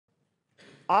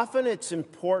Often it's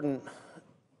important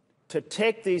to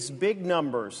take these big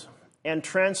numbers and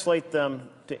translate them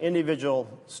to individual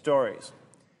stories.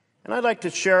 And I'd like to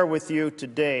share with you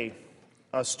today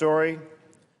a story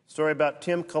about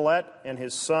Tim Collette and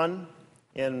his son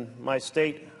in my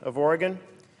state of Oregon.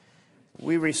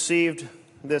 We received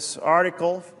this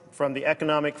article from the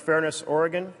Economic Fairness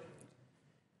Oregon,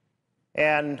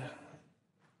 and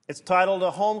it's titled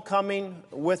 "A Homecoming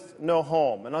with No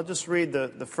Home." And I'll just read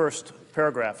the first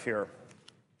paragraph here.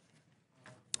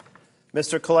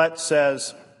 Mr. Collette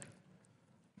says,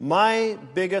 "My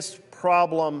biggest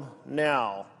problem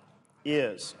now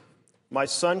is my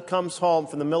son comes home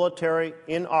from the military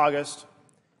in August,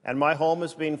 and my home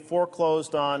is being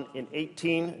foreclosed on in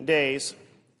 18 days.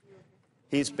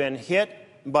 He's been hit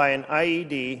by an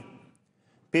IED,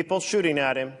 people shooting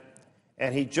at him,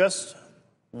 and he just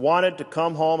wanted to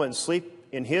come home and sleep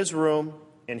in his room,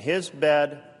 in his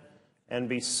bed, and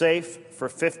be safe for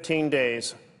 15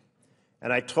 days.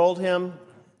 And I told him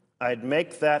I'd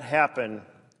make that happen.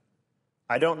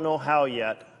 I don't know how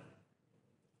yet,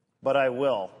 but I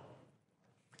will."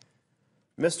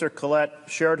 Mr. Collette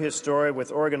shared his story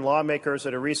with Oregon lawmakers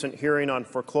at a recent hearing on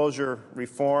foreclosure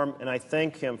reform, and I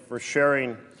thank him for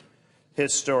sharing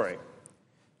his story.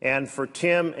 And for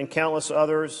Tim and countless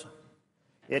others,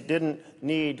 it didn't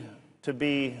need to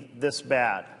be this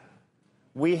bad.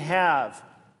 We have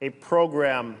a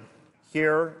program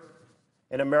here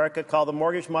in America called the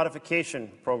Mortgage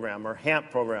Modification Program, or HAMP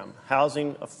program,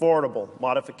 Housing Affordable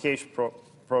Modification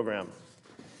Program.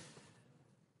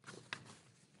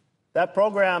 That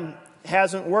program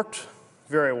hasn't worked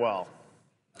very well.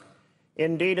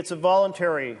 Indeed, it's a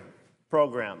voluntary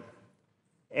program,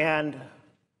 and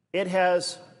it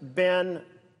has been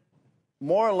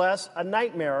more or less a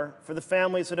nightmare for the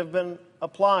families that have been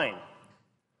applying.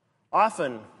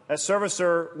 Often, a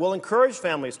servicer will encourage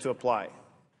families to apply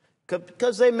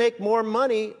because they make more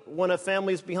money when a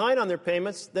family is behind on their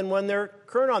payments than when they're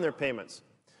current on their payments.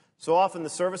 So often the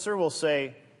servicer will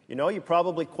say, you know, you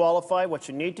probably qualify. What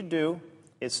you need to do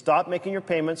is stop making your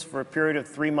payments for a period of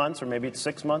 3 months, or maybe it's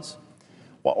 6 months.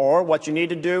 Or what you need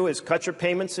to do is cut your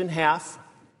payments in half,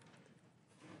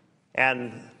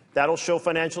 and that'll show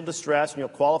financial distress, and you'll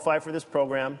qualify for this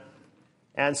program.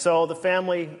 And so the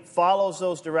family follows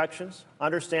those directions,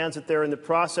 understands that they're in the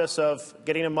process of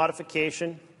getting a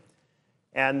modification,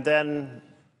 and then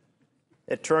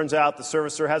it turns out the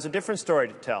servicer has a different story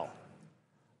to tell,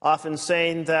 often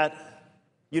saying that,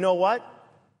 you know what,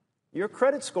 your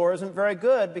credit score isn't very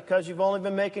good because you've only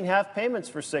been making half payments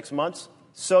for 6 months,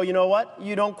 so you know what,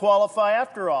 you don't qualify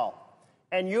after all,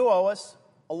 and you owe us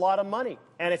a lot of money,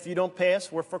 and if you don't pay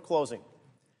us, we're foreclosing.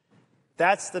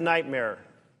 That's the nightmare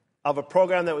of a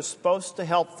program that was supposed to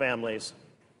help families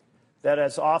that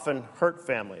has often hurt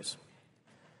families.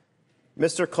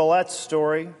 Mr. Collette's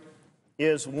story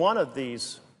is one of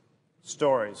these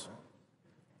stories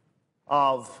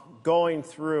of going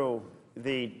through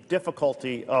the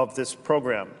difficulty of this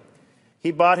program.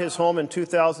 He bought his home in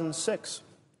 2006.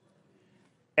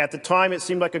 At the time, it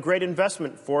seemed like a great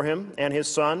investment for him and his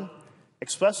son,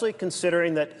 especially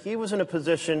considering that he was in a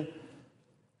position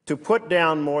to put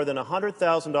down more than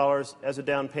 $100,000 as a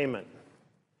down payment.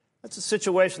 That's a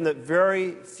situation that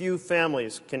very few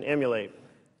families can emulate.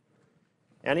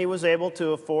 And he was able to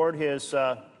afford his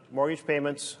mortgage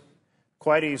payments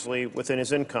quite easily within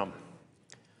his income.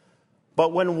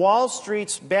 But when Wall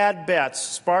Street's bad bets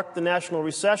sparked the national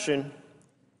recession,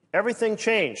 everything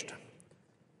changed.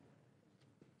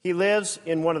 He lives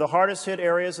in one of the hardest hit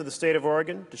areas of the state of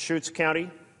Oregon, Deschutes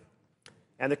County,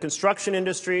 and the construction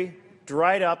industry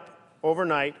dried up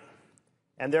overnight,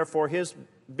 and therefore his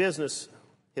business,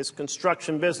 his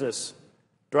construction business,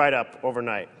 dried up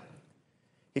overnight.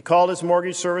 He called his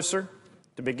mortgage servicer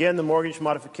to begin the mortgage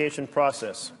modification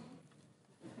process,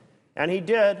 and he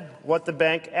did what the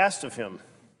bank asked of him.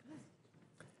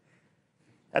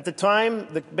 At the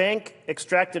time, the bank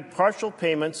extracted partial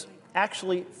payments,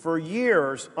 actually for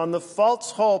years, on the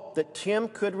false hope that Tim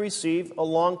could receive a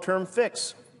long-term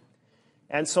fix.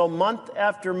 And so month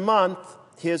after month,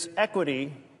 his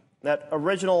equity, that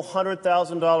original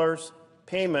 $100,000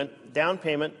 payment, down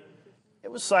payment,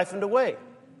 it was siphoned away.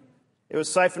 It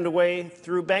was siphoned away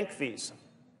through bank fees.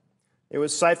 It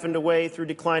was siphoned away through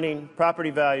declining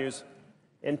property values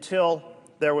until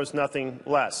there was nothing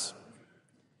less.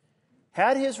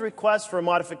 Had his request for a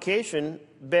modification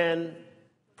been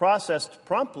processed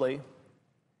promptly,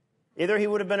 either he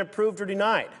would have been approved or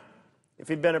denied. If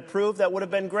he'd been approved, that would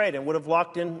have been great and would have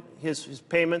locked in his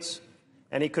payments,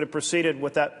 and he could have proceeded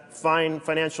with that fine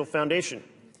financial foundation.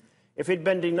 If he'd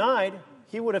been denied,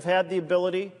 he would have had the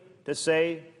ability to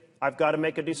say, I've got to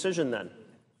make a decision then.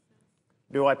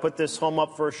 Do I put this home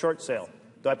up for a short sale?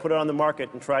 Do I put it on the market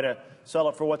and try to sell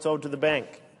it for what's owed to the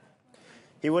bank?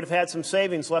 He would have had some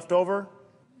savings left over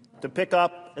to pick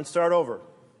up and start over.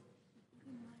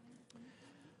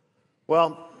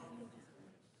 Well,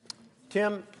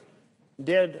 Tim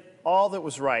did all that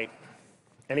was right,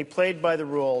 and he played by the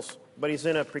rules, but he's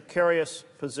in a precarious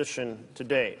position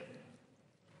today.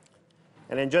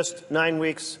 And in just 9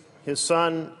 weeks, his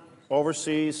son,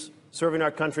 overseas, serving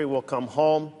our country, will come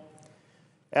home.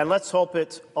 And let's hope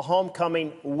it's a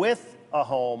homecoming with a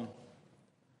home,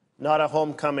 not a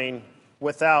homecoming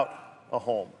without a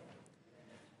home.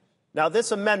 Now,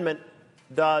 this amendment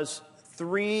does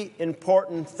three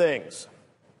important things.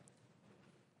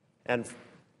 And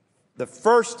the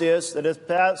first is that it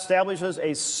establishes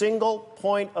a single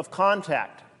point of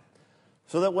contact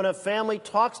so that when a family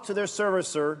talks to their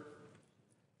servicer,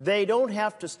 they don't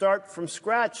have to start from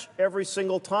scratch every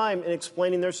single time in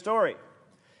explaining their story.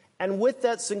 And with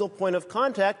that single point of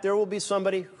contact, there will be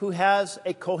somebody who has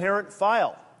a coherent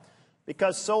file.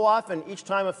 Because so often, each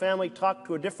time a family talked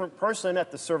to a different person at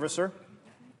the servicer,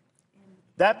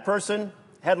 that person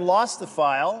had lost the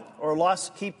file or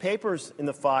lost key papers in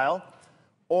the file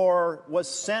or was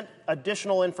sent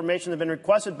additional information that had been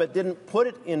requested but didn't put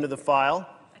it into the file.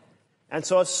 And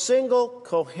so a single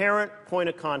coherent point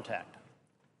of contact.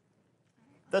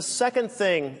 The second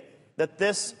thing that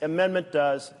this amendment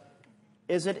does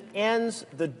is it ends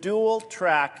the dual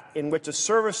track in which a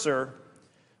servicer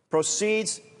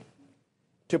proceeds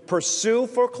to pursue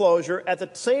foreclosure at the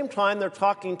same time they're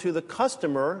talking to the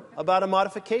customer about a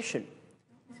modification.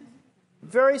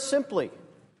 Very simply,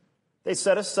 they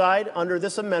set aside, under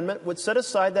this amendment, would set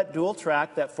aside that dual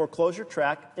track, that foreclosure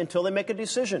track, until they make a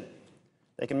decision.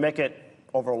 They can make it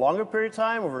over a longer period of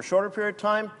time, over a shorter period of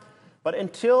time, but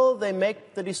until they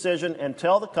make the decision and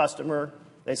tell the customer,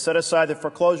 they set aside the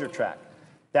foreclosure track.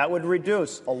 That would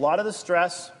reduce a lot of the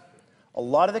stress, a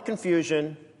lot of the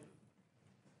confusion,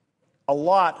 a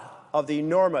lot of the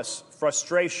enormous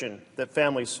frustration that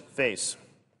families face.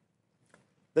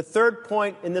 The third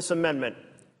point in this amendment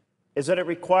is that it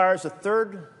requires a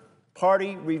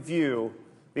third-party review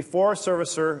before a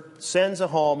servicer sends a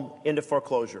home into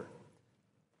foreclosure.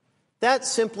 That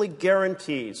simply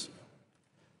guarantees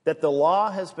that the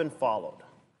law has been followed,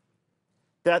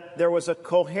 that there was a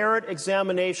coherent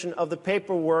examination of the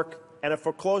paperwork and a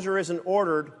foreclosure isn't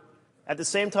ordered at the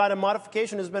same time a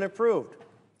modification has been approved,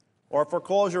 or a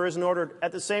foreclosure isn't ordered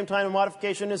at the same time a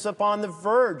modification is upon the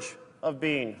verge of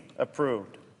being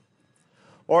approved,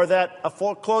 or that a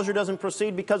foreclosure doesn't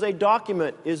proceed because a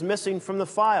document is missing from the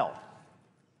file.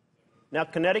 Now,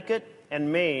 Connecticut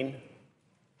and Maine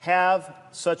have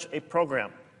such a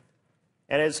program,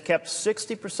 and it has kept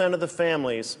 60% of the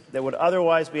families that would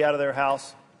otherwise be out of their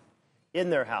house in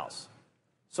their house.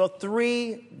 So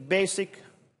three basic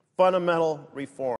fundamental reforms.